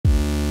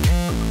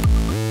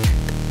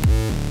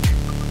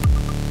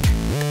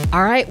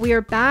All right, we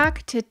are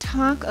back to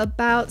talk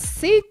about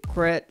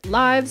Secret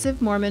Lives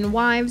of Mormon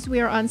Wives.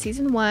 We are on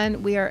season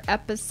 1. We are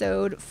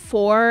episode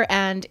 4.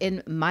 And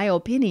in my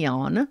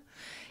opinion,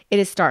 it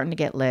is starting to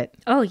get lit.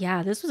 Oh,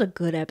 yeah. This was a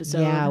good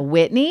episode. Yeah.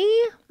 Whitney.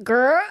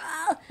 Girl.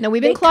 No,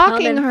 we've been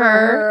clocking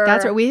her.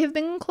 That's right. We have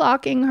been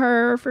clocking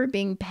her for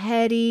being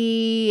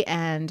petty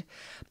and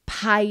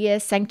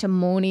pious,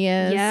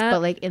 sanctimonious. Yep.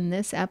 But like in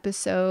this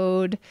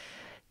episode,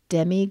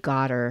 Demi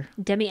got her.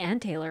 Demi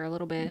and Taylor a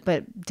little bit.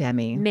 But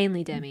Demi.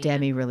 Mainly Demi.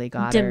 Demi really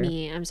got her.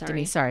 Demi, I'm sorry.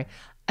 Demi, sorry.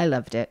 I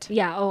loved it.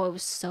 Yeah. Oh, it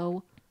was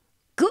so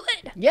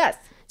good. Yes.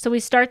 So we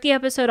start the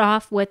episode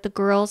off with the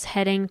girls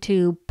heading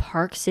to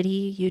Park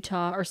City,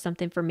 Utah or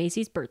something for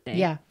Macy's birthday.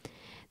 Yeah.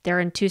 They're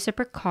in 2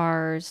 separate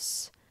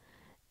cars.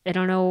 I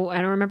don't know. I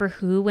don't remember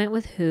who went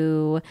with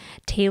who.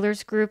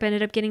 Taylor's group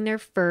ended up getting there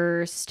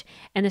first.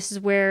 And this is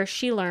where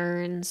she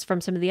learns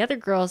from some of the other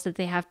girls that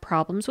they have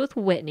problems with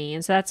Whitney.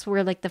 And so that's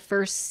where like the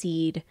first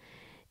seed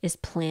is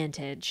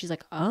planted. She's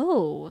like,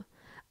 oh,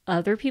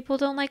 other people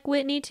don't like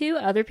Whitney too.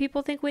 Other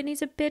people think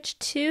Whitney's a bitch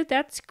too.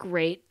 That's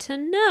great to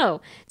know.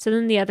 So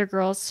then the other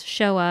girls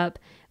show up.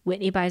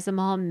 Whitney buys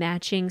them all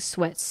matching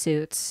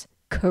sweatsuits.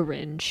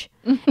 Cringe.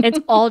 It's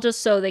all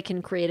just so they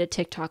can create a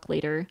TikTok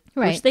later.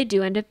 Right. Which they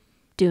do end up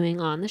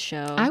doing on the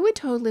show. I would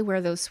totally wear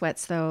those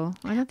sweats though.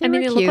 I thought they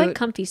mean, were they cute. look like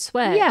comfy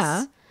sweats.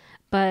 Yeah.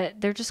 But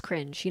they're just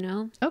cringe, you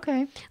know?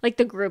 Okay. Like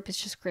the group is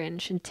just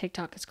cringe and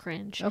TikTok is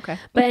cringe. Okay.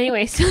 But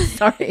anyway, so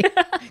Sorry.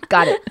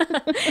 Got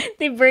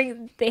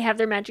it. they have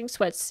their matching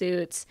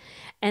sweatsuits,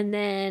 and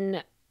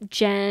then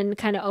Jen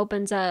kind of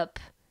opens up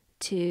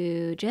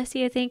to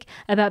Jesse, I think,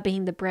 about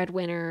being the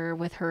breadwinner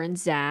with her and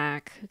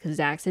Zach, because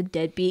Zach's a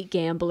deadbeat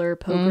gambler,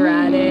 poker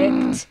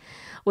addict,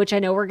 which I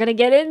know we're going to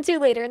get into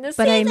later in this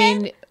season. I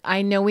mean,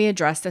 I know we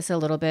addressed this a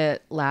little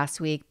bit last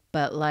week,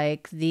 but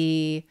like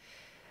the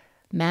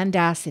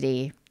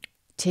mendacity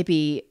to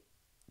be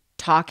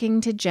talking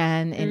to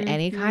Jen in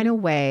any kind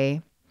of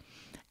way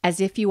as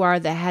if you are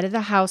the head of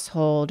the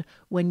household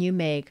when you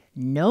make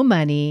no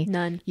money.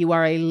 None. You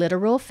are a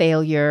literal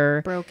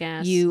failure. Broke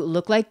ass. You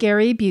look like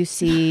Gary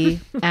Busey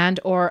and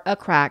or a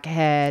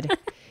crackhead.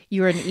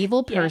 You're an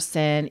evil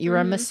person. You're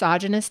a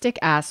misogynistic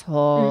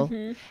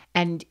asshole.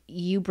 And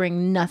you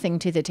bring nothing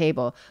to the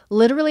table.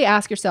 Literally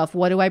ask yourself,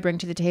 what do I bring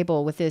to the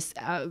table with this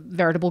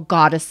veritable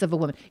goddess of a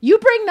woman? You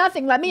bring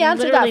nothing. Let me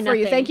answer Literally that for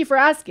you. nothing. Thank you for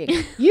asking.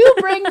 You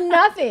bring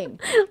nothing.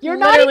 You're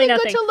not Literally even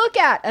nothing. good to look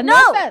at. And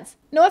no offense.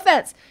 No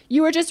offense.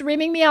 You were just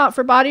reaming me out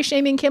for body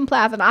shaming Kim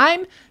Plath. And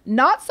I'm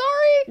not sorry.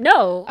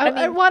 No.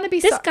 I want to be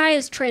This guy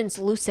is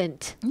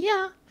translucent.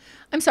 Yeah.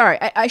 I'm sorry.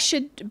 I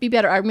should be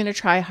better. I'm going to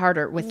try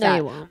harder with that.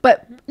 You won't.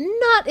 But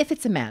not if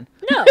it's a man.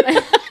 No. Give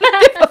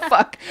a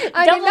fuck.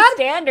 Double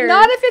standard.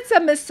 Not if it's a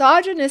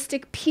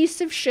misogynistic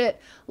piece of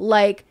shit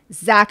like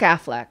Zach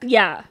Affleck.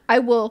 Yeah. I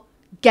will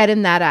get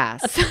in that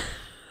ass.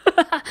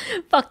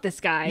 Fuck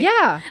this guy.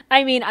 Yeah.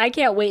 I mean, I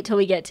can't wait till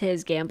we get to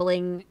his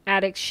gambling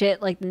addict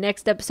shit. Like the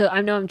next episode,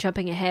 I know I'm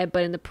jumping ahead,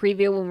 but in the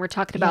preview when we're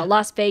talking about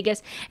Las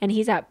Vegas and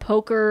he's at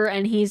poker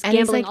and he's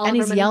gambling all and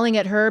over he's yelling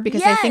at her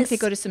because I think they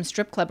Yes. go to some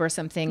strip club or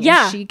something.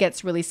 Yeah. And she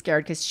gets really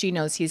scared because she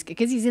knows he's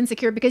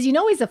insecure because you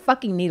know he's a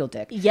fucking needle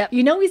dick. Yep.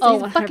 You know he's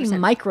Oh, a fucking 100%.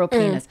 micro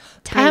penis.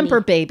 Tiny. Pamper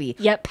baby.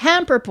 Yep.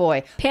 Pamper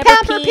boy.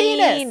 Pamper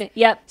penis.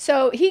 Yep.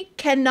 So he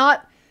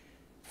cannot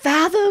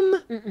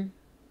fathom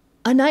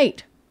a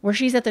night where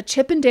she's at the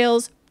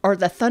Chippendales or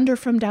the Thunder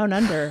from Down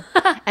Under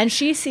and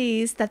she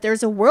sees that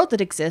there's a world that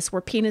exists where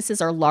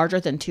penises are larger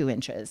than 2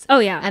 inches. Oh,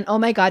 yeah. And oh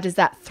my God, does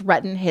that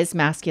threaten his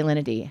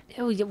masculinity?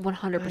 Oh, yeah,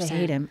 100%. I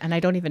hate him. And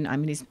I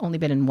mean, he's only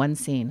been in one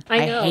scene.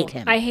 I know. hate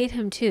him. I hate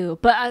him too.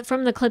 But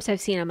from the clips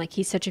I've seen, I'm like,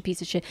 he's such a piece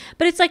of shit.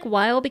 But it's like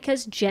wild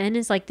because Jen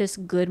is like this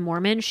good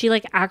Mormon. She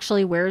like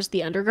actually wears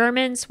the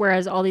undergarments,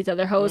 whereas all these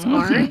other hoes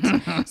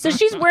aren't. So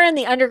she's wearing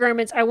the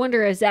undergarments. I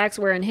wonder if Zach's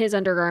wearing his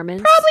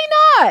undergarments. Probably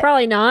not.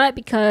 Probably not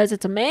because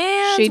it's a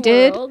man's She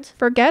did world.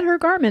 forget her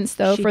garments,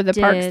 though, She for the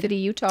Park did. City,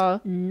 Utah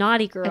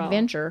Naughty girl.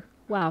 adventure.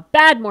 Wow.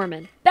 Bad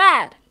Mormon.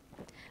 Bad.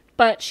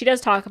 But she does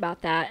talk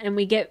about that. And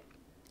we get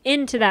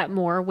into that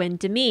more when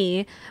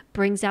Demi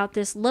brings out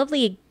this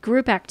lovely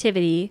group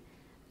activity,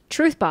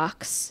 Truth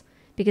Box,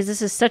 because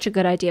this is such a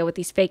good idea with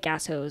these fake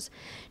assholes,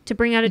 to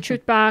bring out a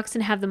truth box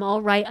and have them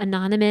all write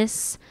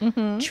anonymous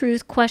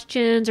truth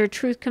questions or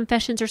truth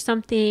confessions or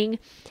something.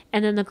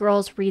 And then the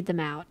girls read them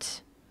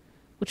out,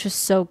 which was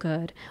so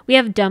good. We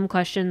have dumb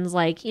questions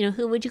like, you know,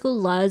 who would you go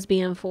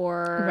lesbian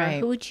for?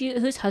 Right.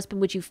 Whose husband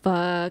would you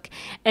fuck?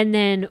 And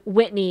then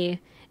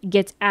Whitney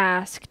gets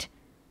asked,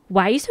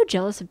 why are you so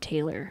jealous of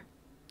Taylor?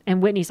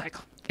 And Whitney's like,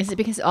 Is it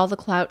because all the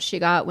clout she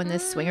got when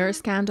this swinger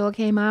scandal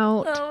came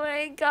out? oh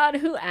my God,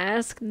 who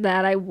asked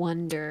that? I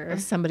wonder.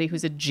 Somebody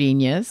who's a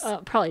genius.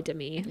 Probably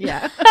Demi.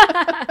 Yeah.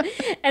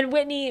 And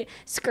Whitney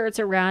skirts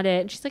around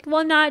it. And she's like, well,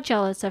 I'm not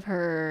jealous of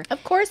her.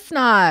 Of course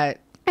not.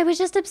 I was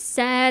just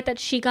upset that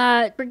she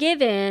got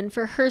forgiven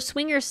for her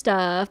swinger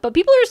stuff, but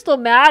people are still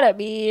mad at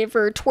me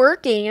for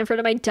twerking in front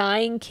of my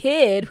dying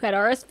kid who had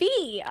RSV.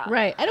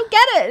 Right. I don't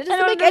get it. It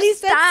doesn't make any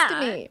sense to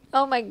me.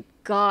 Oh my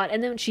God.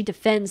 And then she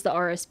defends the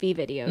RSV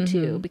video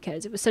too,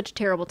 because it was such a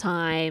terrible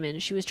time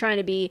and she was trying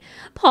to be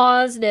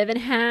positive and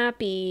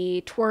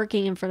happy,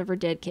 twerking in front of her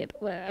dead kid.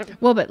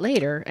 Well, but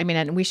later, I mean,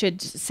 and we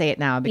should say it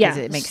now because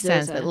it makes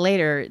sense, but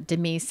later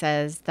Demi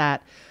says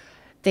that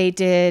they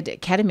did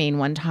ketamine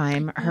one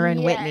time, her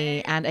and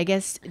Whitney, and I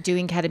guess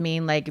doing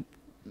ketamine like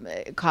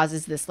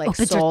causes this like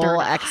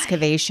soul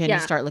excavation. You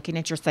start looking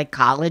at your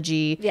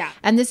psychology. Yeah.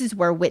 And this is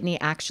where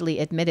Whitney actually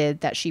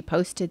admitted that she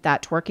posted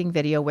that twerking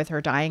video with her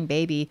dying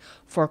baby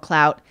for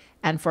clout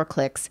and for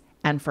clicks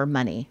and for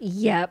money.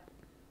 Yep.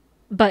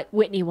 But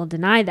Whitney will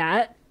deny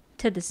that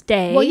to this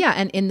day. Well, yeah.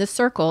 And in the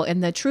circle, in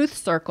the truth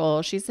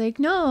circle, she's like,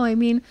 no, I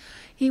mean,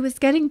 he was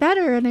getting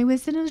better and I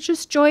was in a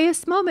just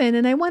joyous moment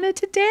and I wanted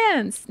to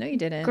dance. No, you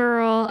didn't.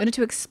 Girl. You wanted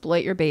to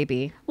exploit your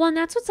baby. Well, and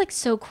that's what's like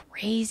so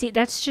crazy.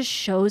 That just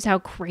shows how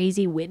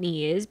crazy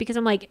Whitney is, because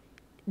I'm like,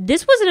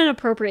 this was an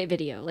inappropriate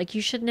video. Like,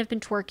 you shouldn't have been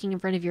twerking in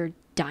front of your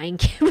dying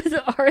kid with an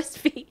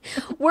RSV.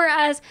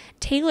 Whereas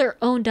Taylor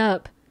owned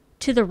up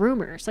to the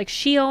rumors. Like,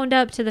 she owned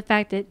up to the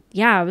fact that,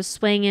 yeah, I was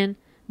swinging,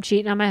 I'm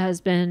cheating on my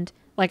husband.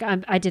 Like,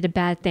 I did a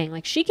bad thing.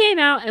 Like, she came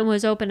out and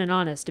was open and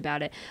honest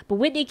about it. But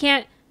Whitney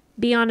can't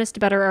be honest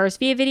about her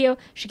RSV video.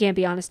 She can't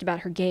be honest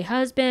about her gay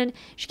husband.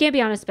 She can't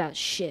be honest about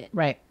shit.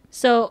 Right.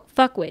 So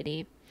fuck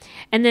Whitney.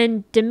 And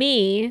then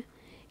Demi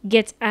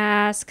gets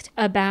asked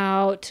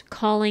about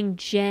calling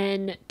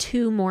Jen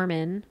too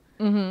Mormon.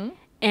 Mm-hmm.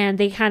 And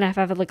they kind of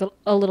have like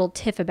a little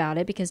tiff about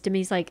it, because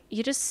Demi's like,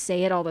 you just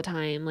say it all the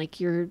time. Like,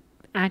 you're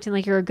acting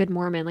like you're a good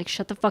Mormon. Like,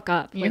 shut the fuck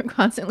up. You're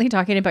constantly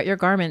talking about your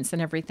garments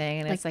and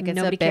everything. And it's like, it's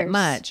a bit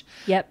much.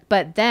 Yep.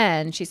 But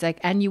then she's like,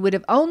 and you would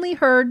have only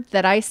heard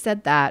that I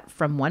said that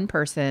from one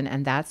person,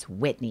 and that's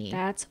Whitney.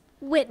 That's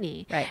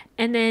Whitney. Right.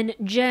 And then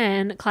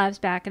Jen claps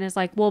back and is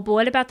like, well, but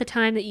what about the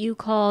time that you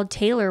called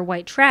Taylor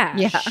white trash?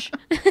 Yeah.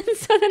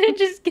 So then it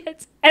just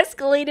gets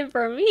escalated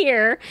from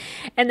here.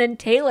 And then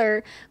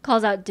Taylor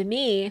calls out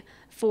Demi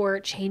for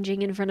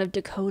changing in front of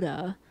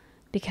Dakota,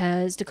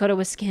 because Dakota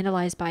was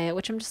scandalized by it,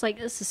 which I'm just like,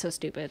 this is so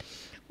stupid.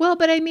 Well,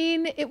 but I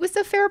mean, it was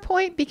a fair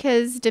point,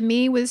 because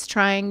Demi was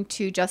trying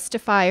to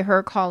justify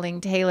her calling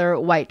Taylor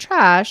white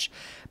trash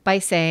by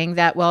saying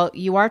that, well,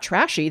 you are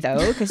trashy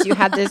though, because you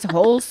had this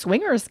whole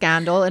swinger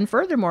scandal. And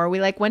furthermore,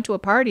 we like went to a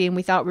party and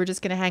we thought we were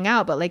just going to hang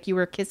out, but like you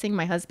were kissing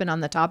my husband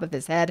on the top of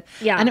his head.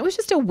 Yeah. And it was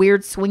just a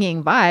weird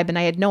swinging vibe. And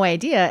I had no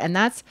idea. And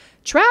that's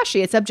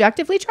trashy. It's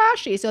objectively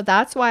trashy. So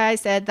that's why I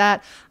said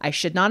that I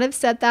should not have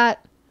said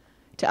that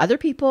to other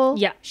people.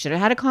 Yeah. Should have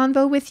had a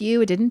convo with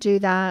you. I didn't do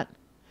that.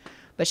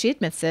 But she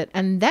admits it.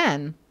 And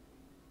then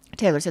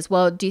Taylor says,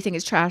 well, do you think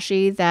it's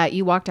trashy that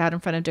you walked out in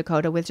front of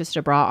Dakota with just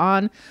a bra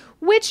on?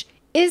 Which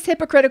is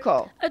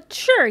hypocritical.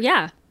 Sure,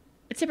 yeah.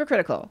 It's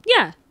hypocritical.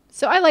 Yeah.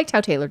 So I liked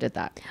how Taylor did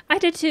that. I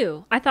did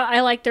too. I thought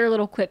I liked their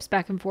little quips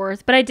back and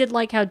forth, but I did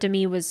like how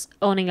Demi was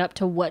owning up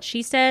to what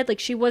she said. Like,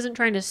 she wasn't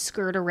trying to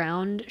skirt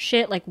around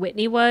shit like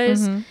Whitney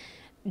was. Mm-hmm.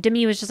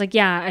 Demi was just like,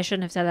 yeah, I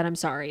shouldn't have said that. I'm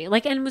sorry.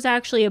 Like, and was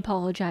actually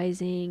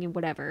apologizing and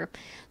whatever.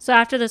 So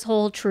after this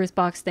whole truth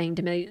box thing,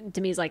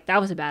 Demi's like,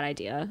 that was a bad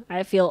idea.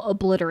 I feel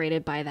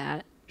obliterated by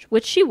that,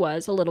 which she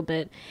was a little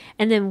bit.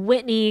 And then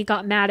Whitney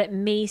got mad at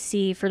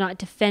Macy for not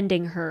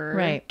defending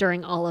her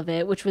during all of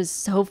it, which was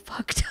so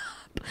fucked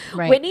up.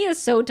 Right. Whitney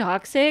is so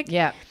toxic.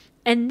 Yeah.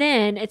 And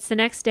then it's the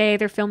next day.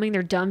 They're filming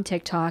their dumb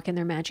TikTok in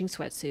their matching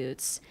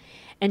sweatsuits.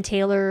 And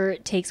Taylor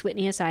takes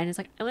Whitney aside and is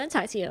like, I want to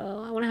talk to you.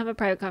 I want to have a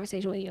private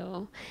conversation with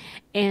you.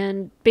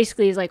 And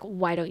basically is like,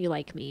 why don't you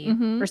like me?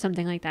 Mm-hmm. Or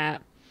something like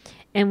that.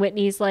 And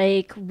Whitney's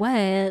like,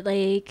 what?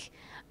 Like,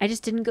 I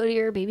just didn't go to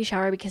your baby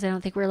shower because I don't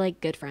think we're like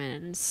good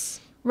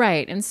friends.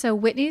 Right. And so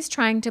Whitney's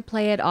trying to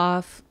play it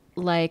off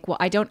like, well,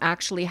 I don't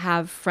actually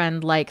have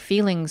friend-like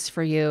feelings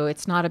for you.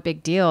 It's not a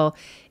big deal.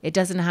 It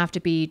doesn't have to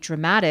be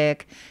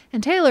dramatic.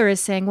 And Taylor is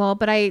saying, well,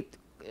 but I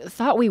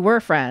thought we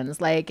were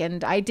friends, like,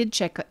 and I did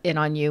check in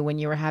on you when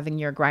you were having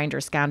your grinder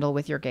scandal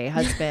with your gay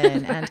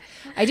husband, and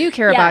I do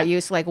care about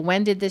you, so like,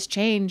 when did this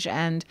change?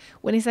 And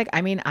when he's like,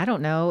 I mean, I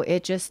don't know,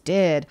 it just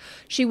did.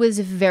 She was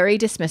very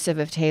dismissive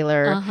of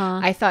Taylor.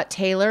 I thought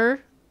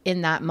Taylor,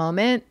 in that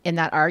moment, in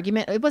that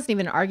argument, it wasn't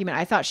even an argument,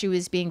 I thought she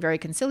was being very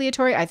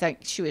conciliatory. I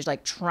thought she was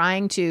like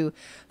trying to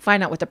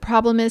find out what the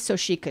problem is so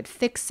she could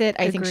fix it.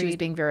 I think she was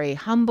being very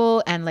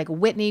humble, and like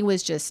Whitney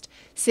was just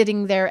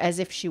sitting there as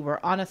if she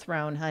were on a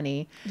throne,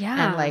 honey.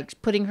 Yeah. And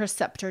like putting her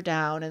scepter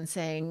down and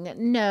saying,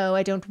 no,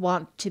 I don't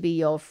want to be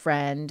your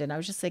friend. And I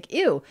was just like,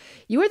 ew,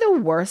 you are the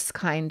worst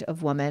kind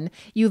of woman.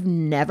 You've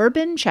never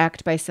been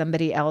checked by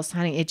somebody else,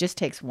 honey. It just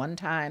takes one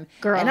time.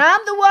 Girl. And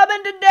I'm the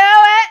woman to do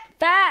it.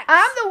 Facts.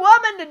 I'm the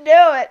woman to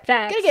do it.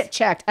 Facts. Gonna get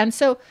checked. And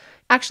so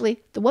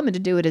actually the woman to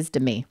do it is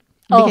Demi.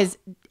 Because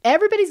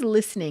everybody's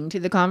listening to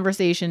the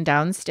conversation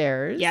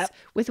downstairs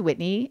with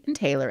Whitney and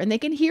Taylor. And they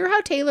can hear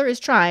how Taylor is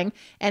trying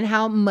and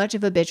how much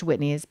of a bitch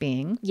Whitney is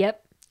being.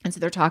 Yep. And so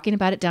they're talking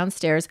about it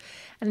downstairs.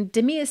 And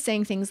Demi is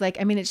saying things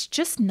like, I mean, it's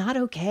just not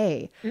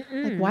okay.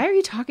 Like, why are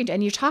you talking to,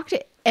 and you talk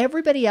to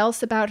everybody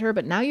else about her,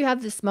 but now you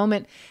have this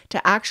moment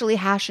to actually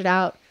hash it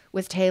out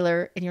with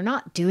Taylor, and you're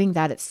not doing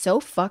that. It's so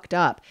fucked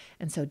up.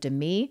 And so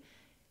Demi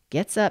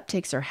gets up,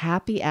 takes her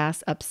happy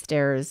ass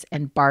upstairs,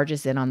 and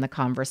barges in on the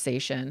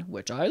conversation,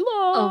 which I love.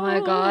 Oh my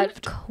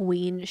God.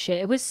 Queen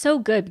shit. It was so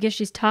good because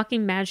she's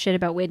talking mad shit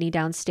about Whitney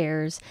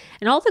downstairs,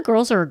 and all the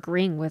girls are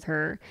agreeing with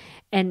her.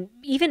 And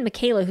even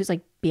Michaela, who's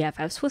like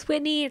BFFs with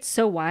Whitney, it's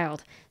so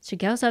wild. She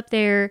goes up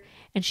there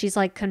and she's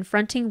like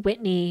confronting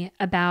Whitney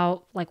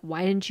about like,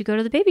 why didn't you go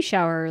to the baby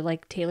shower?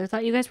 Like, Taylor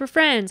thought you guys were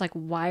friends. Like,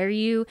 why are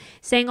you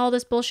saying all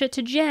this bullshit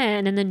to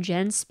Jen? And then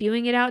Jen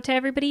spewing it out to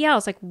everybody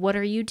else. Like, what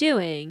are you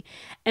doing?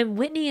 And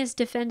Whitney is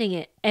defending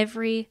it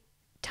every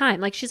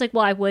time. Like, she's like,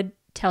 well, I would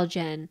tell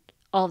Jen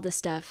all of this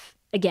stuff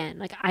again.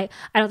 Like, I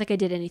don't think I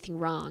did anything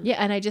wrong. Yeah,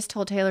 and I just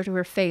told Taylor to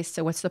her face,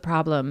 so what's the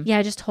problem? Yeah,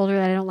 I just told her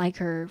that I don't like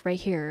her right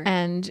here.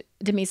 And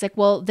Demi's like,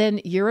 well,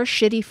 then you're a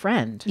shitty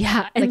friend.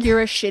 Yeah. Like,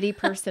 you're a shitty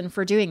person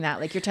for doing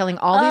that. Like, you're telling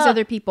all these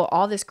other people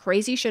all this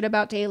crazy shit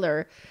about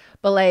Taylor,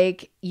 but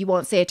like, you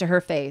won't say it to her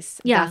face.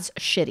 Yeah. That's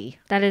shitty.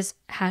 That is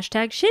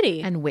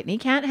 #shitty. And Whitney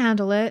can't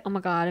handle it. Oh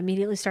my God,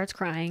 immediately starts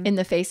crying. In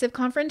the face of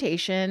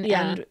confrontation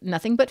and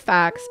nothing but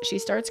facts, she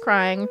starts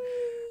crying,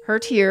 her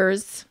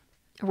tears.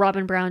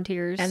 Robin Brown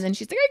tears. And then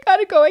she's like, I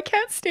gotta go. I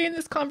can't stay in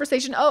this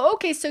conversation. Oh,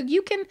 okay. So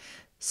you can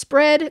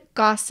spread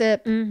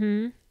gossip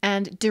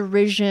and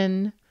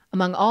derision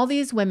among all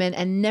these women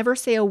and never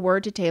say a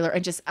word to Taylor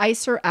and just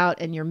ice her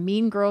out and your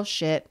mean girl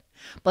shit.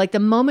 But like, the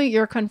moment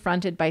you're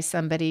confronted by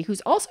somebody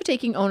who's also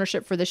taking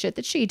ownership for the shit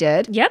that she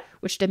did,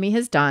 which Demi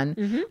has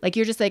done, like,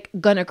 you're just like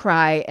gonna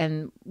cry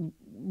and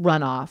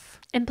run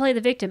off. And play the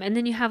victim. And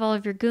then you have all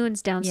of your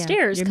goons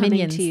downstairs your coming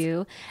minions to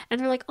you.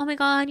 And they're like, oh my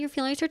God, your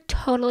feelings are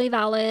totally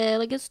valid.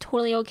 Like, it's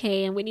totally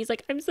okay. And Whitney's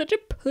like, I'm such a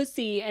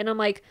pussy. And I'm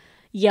like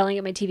yelling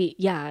at my TV.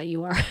 Yeah,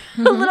 you are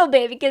a little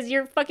bit, because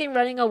you're fucking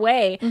running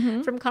away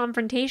from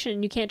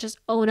confrontation. You can't just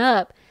own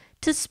up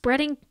to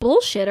spreading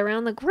bullshit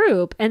around the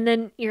group. And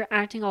then you're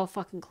acting all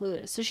fucking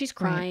clueless. So she's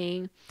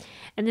crying. Right.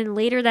 And then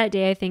later that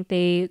day, I think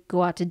they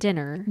go out to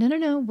dinner.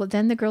 No. Well,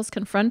 then the girls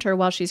confront her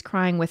while she's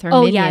crying with her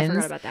minions. Yeah, I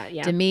forgot about that.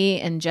 Yeah. Demi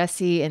and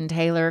Jesse and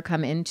Taylor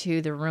come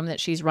into the room that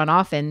she's run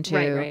off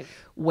into,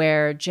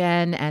 where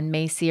Jen and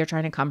Macy are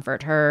trying to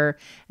comfort her.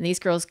 And these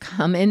girls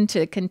come in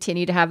to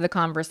continue to have the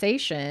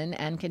conversation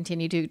and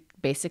continue to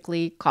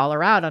basically call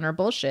her out on her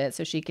bullshit.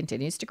 So she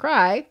continues to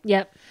cry.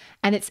 Yep.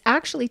 And it's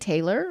actually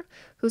Taylor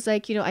who's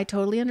like, you know, I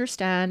totally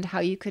understand how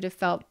you could have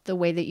felt the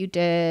way that you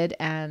did,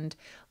 and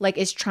like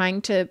is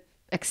trying to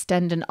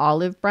extend an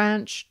olive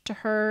branch to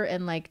her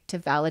and like to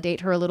validate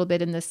her a little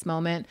bit in this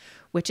moment,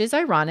 which is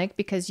ironic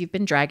because you've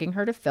been dragging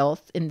her to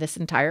filth in this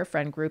entire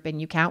friend group and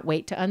you can't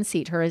wait to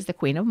unseat her as the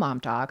queen of mom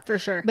talk. For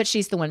sure. But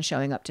she's the one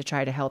showing up to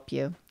try to help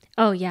you.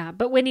 Oh, yeah.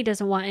 But Whitney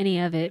doesn't want any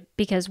of it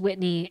because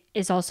Whitney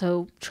is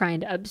also trying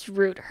to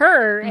uproot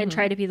her and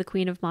try to be the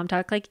queen of mom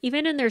talk. Like,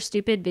 even in their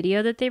stupid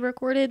video that they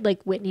recorded,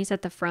 like, Whitney's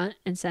at the front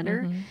and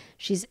center.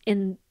 She's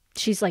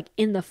like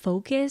in the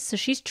focus. So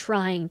she's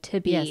trying to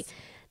be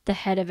the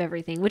head of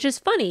everything, which is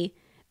funny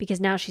because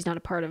now she's not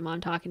a part of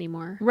Mom Talk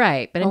anymore.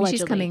 Right. But I mean,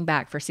 she's coming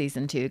back for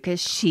season 2 because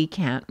she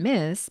can't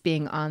miss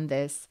being on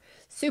this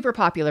super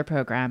popular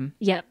program.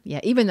 Yep.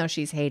 Yeah. Even though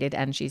she's hated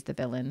and she's the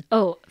villain.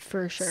 Oh,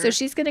 for sure. So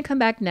she's going to come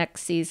back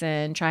next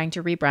season trying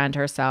to rebrand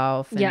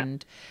herself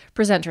and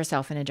present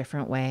herself in a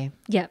different way.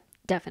 Yep.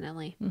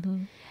 Definitely.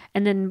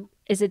 And then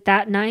is it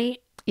that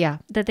night? Yeah.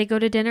 That they go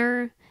to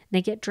dinner?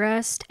 They get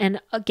dressed,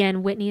 and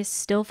again, Whitney is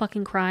still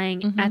fucking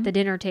crying at the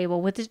dinner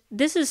table.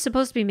 This is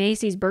supposed to be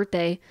Macy's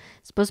birthday.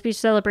 It's supposed to be a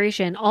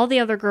celebration. All the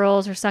other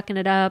girls are sucking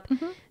it up,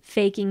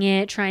 faking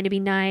it, trying to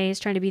be nice,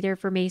 trying to be there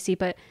for Macy,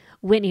 but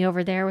Whitney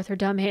over there with her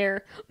dumb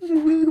hair.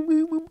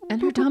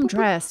 And her dumb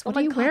dress. What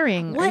are you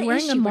wearing? Are you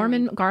wearing a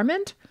Mormon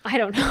garment? I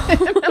don't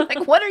know.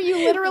 Like, what are you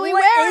literally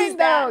wearing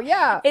though?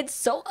 Yeah. It's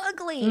so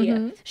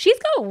ugly. She's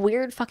got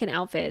weird fucking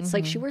outfits.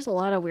 Like, she wears a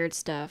lot of weird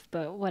stuff,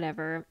 but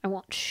whatever. I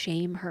won't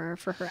shame her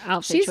for her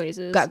outfit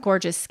choices. She's got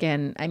gorgeous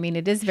skin. I mean,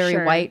 it is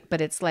very white,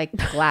 but it's like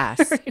glass.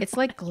 It's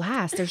like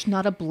glass. There's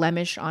not a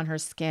blemish on her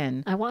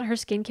skin. I want her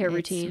skincare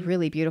routine. It's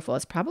really beautiful.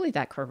 It's probably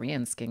that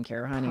Korean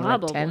skincare, honey.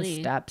 Probably. Like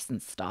 10 steps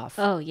and stuff.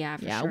 Oh, yeah,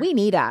 for sure. We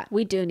need that.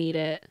 We do need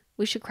it.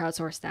 We should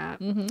crowdsource that.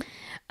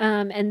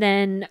 And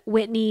then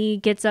Whitney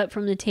gets up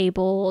from the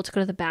table to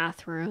go to the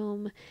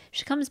bathroom.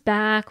 She comes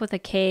back with a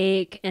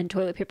cake and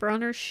toilet paper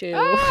on her shoe.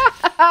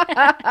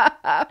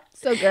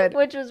 So good.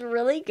 Which was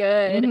really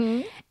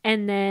good.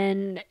 And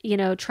then, you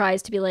know,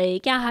 tries to be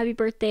like, yeah, happy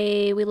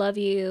birthday. We love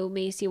you,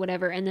 Macy,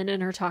 whatever. And then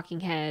in her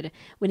talking head,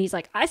 when he's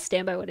like, I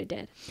stand by what I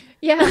did.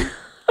 Yeah.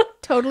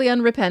 Totally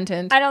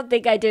unrepentant. I don't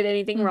think I did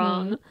anything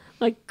wrong.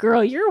 Like,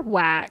 girl, you're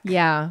whack.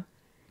 Yeah.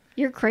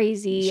 You're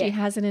crazy. She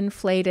has an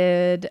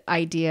inflated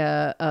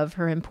idea of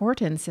her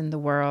importance in the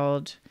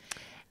world.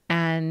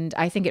 And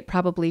I think it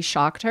probably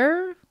shocked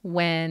her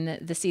when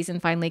the season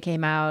finally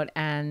came out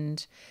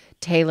and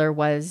Taylor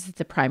was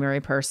the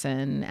primary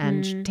person,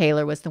 and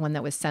Taylor was the one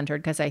that was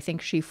centered because I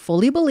think she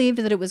fully believed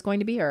that it was going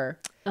to be her.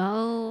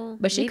 Oh,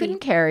 but she maybe. couldn't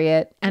carry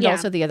it. And Yeah.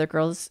 also the other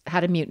girls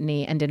had a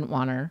mutiny and didn't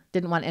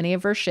want any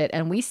of her shit.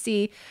 And we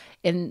see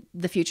in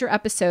the future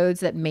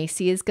episodes that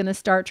Macy is going to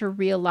start to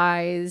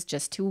realize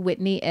just who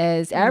Whitney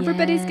is.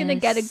 Everybody's going to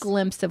get a Yes.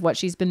 glimpse of what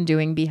she's been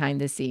doing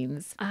behind the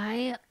scenes.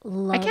 I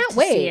I can't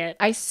wait.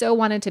 I so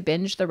wanted to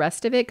binge the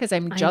rest of it because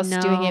I'm just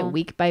doing it know.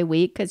 week by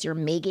week because you're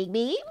making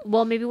me.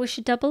 Well, maybe we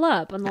should double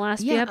up on the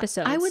last few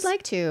episodes. I would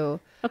like to.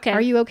 Okay.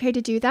 Are you okay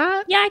to do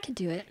that? Yeah, I can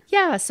do it.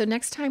 Yeah. So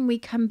next time we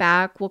come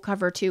back, we'll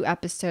cover 2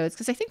 episodes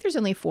because I think there's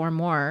only 4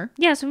 more.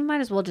 Yeah, so we might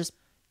as well just.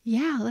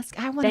 Yeah.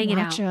 I want Bang to it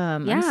watch out.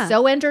 them. Yeah. I'm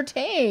so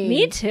entertained.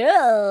 Me too.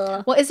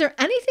 Well, is there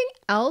anything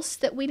else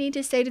that we need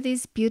to say to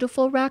these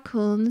beautiful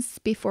raccoons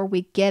before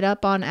we get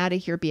up on out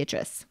of here,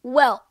 Beatrice?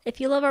 Well, if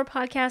you love our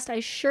podcast, I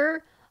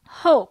sure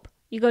hope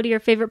you go to your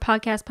favorite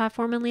podcast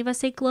platform and leave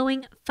us a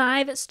glowing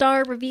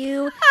 5-star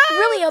review. It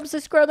really helps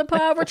us grow the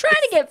pod. We're trying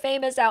to get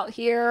famous out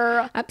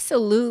here.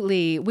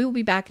 Absolutely. We will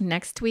be back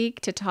next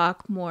week to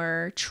talk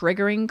more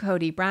triggering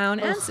Cody Brown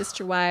and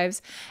Sister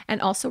Wives.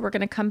 And also we're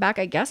going to come back,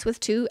 I guess, with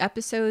 2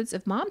 episodes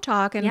of Mom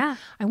Talk. And Yeah.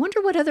 I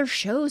wonder what other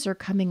shows are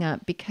coming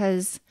up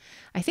because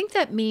I think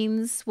that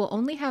means we'll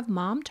only have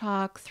Mom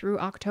Talk through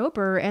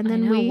October. And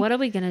then What are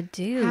we going to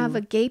do? have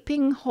a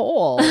gaping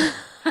hole.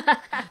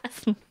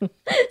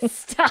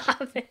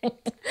 Stop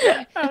it.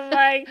 Oh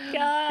my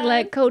God.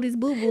 Like Cody's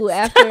boo-boo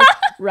after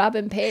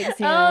Robin pegs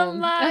him. Oh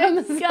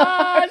my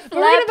God. We're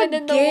gonna have Flapping a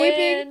in the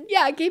wind.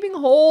 a gaping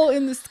hole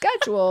in the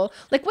schedule.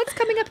 Like what's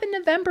coming up in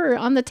November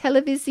on the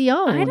television?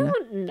 I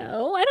don't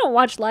know. I don't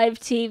watch live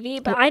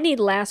TV, but I need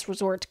Last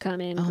Resort to come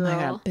in, Oh girl. my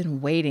God, I've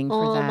been waiting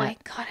for Oh that. my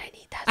God, I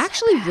need that I so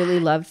actually bad. really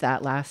loved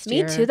that last Me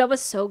year. too. That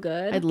was so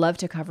good. I'd love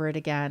to cover it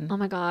again. Oh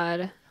my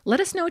God. Let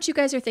us know what you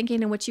guys are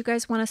thinking and what you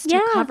guys want us to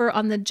Yeah. cover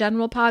on the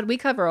general pod. We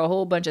cover a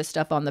whole bunch of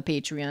stuff on the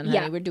Patreon, honey.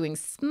 Yeah. We're doing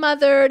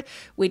Smothered.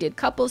 We did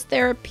couples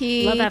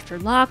therapy. Love After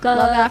Lockup.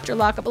 Love After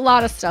Lockup. A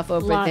lot of stuff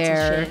over Lots of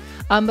there. shit.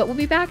 But we'll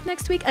be back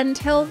next week.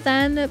 Until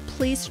then,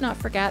 please do not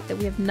forget that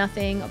we have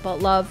nothing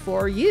but love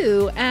for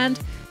you. And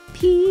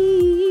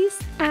peace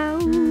out.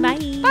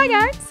 Bye. Bye,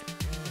 guys.